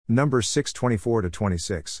Numbers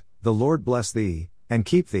 6:24-26, The Lord bless thee, and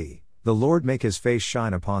keep thee, the Lord make his face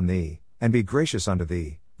shine upon thee, and be gracious unto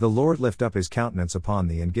thee, the Lord lift up his countenance upon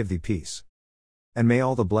thee and give thee peace. And may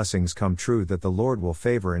all the blessings come true that the Lord will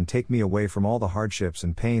favor and take me away from all the hardships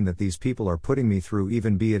and pain that these people are putting me through,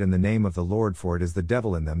 even be it in the name of the Lord, for it is the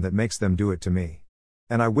devil in them that makes them do it to me.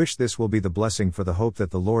 And I wish this will be the blessing for the hope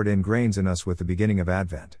that the Lord ingrains in us with the beginning of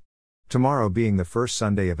Advent. Tomorrow being the first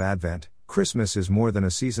Sunday of Advent, Christmas is more than a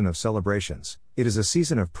season of celebrations, it is a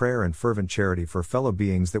season of prayer and fervent charity for fellow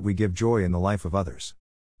beings that we give joy in the life of others.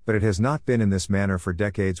 But it has not been in this manner for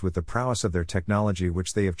decades with the prowess of their technology,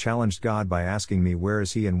 which they have challenged God by asking me where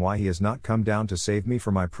is he and why he has not come down to save me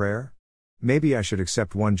for my prayer? Maybe I should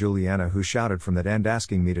accept one Juliana who shouted from that end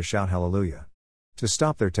asking me to shout hallelujah. To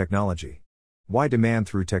stop their technology. Why demand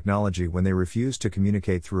through technology when they refuse to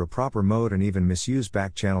communicate through a proper mode and even misuse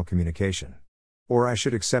back-channel communication? Or I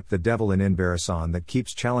should accept the devil in Inbarasan that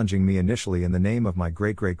keeps challenging me initially in the name of my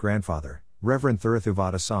great-great-grandfather, Reverend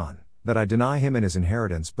Thurithuvadasan, that I deny him and his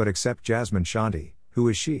inheritance but accept Jasmine Shanti, who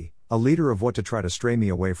is she, a leader of what to try to stray me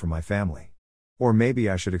away from my family. Or maybe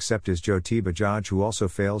I should accept his Jyoti Bajaj, who also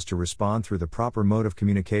fails to respond through the proper mode of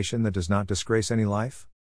communication that does not disgrace any life?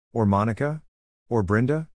 Or Monica? Or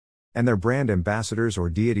Brinda? And their brand ambassadors or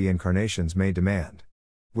deity incarnations may demand.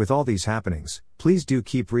 With all these happenings, please do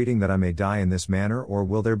keep reading that I may die in this manner, or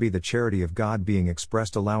will there be the charity of God being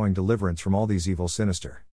expressed allowing deliverance from all these evil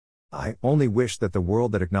sinister? I only wish that the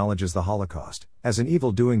world that acknowledges the Holocaust, as an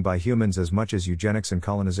evil doing by humans as much as eugenics and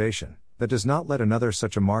colonization, that does not let another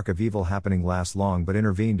such a mark of evil happening last long but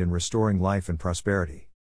intervened in restoring life and prosperity.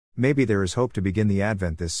 Maybe there is hope to begin the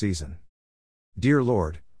Advent this season. Dear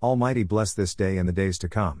Lord, Almighty, bless this day and the days to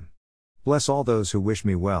come. Bless all those who wish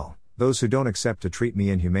me well, those who don't accept to treat me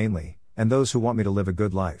inhumanely, and those who want me to live a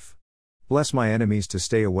good life. Bless my enemies to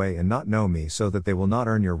stay away and not know me, so that they will not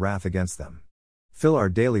earn your wrath against them. Fill our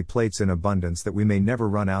daily plates in abundance that we may never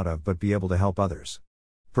run out of but be able to help others.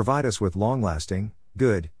 Provide us with long-lasting,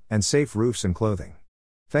 good, and safe roofs and clothing.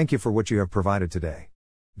 Thank you for what you have provided today.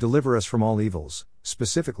 Deliver us from all evils,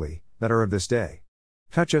 specifically, that are of this day.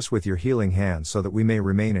 Touch us with your healing hand so that we may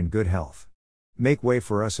remain in good health. Make way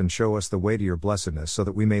for us and show us the way to your blessedness so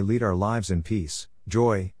that we may lead our lives in peace,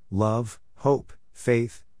 joy, love, hope,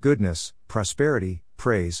 faith, goodness, prosperity,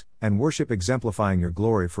 praise, and worship, exemplifying your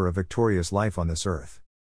glory for a victorious life on this earth.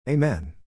 Amen.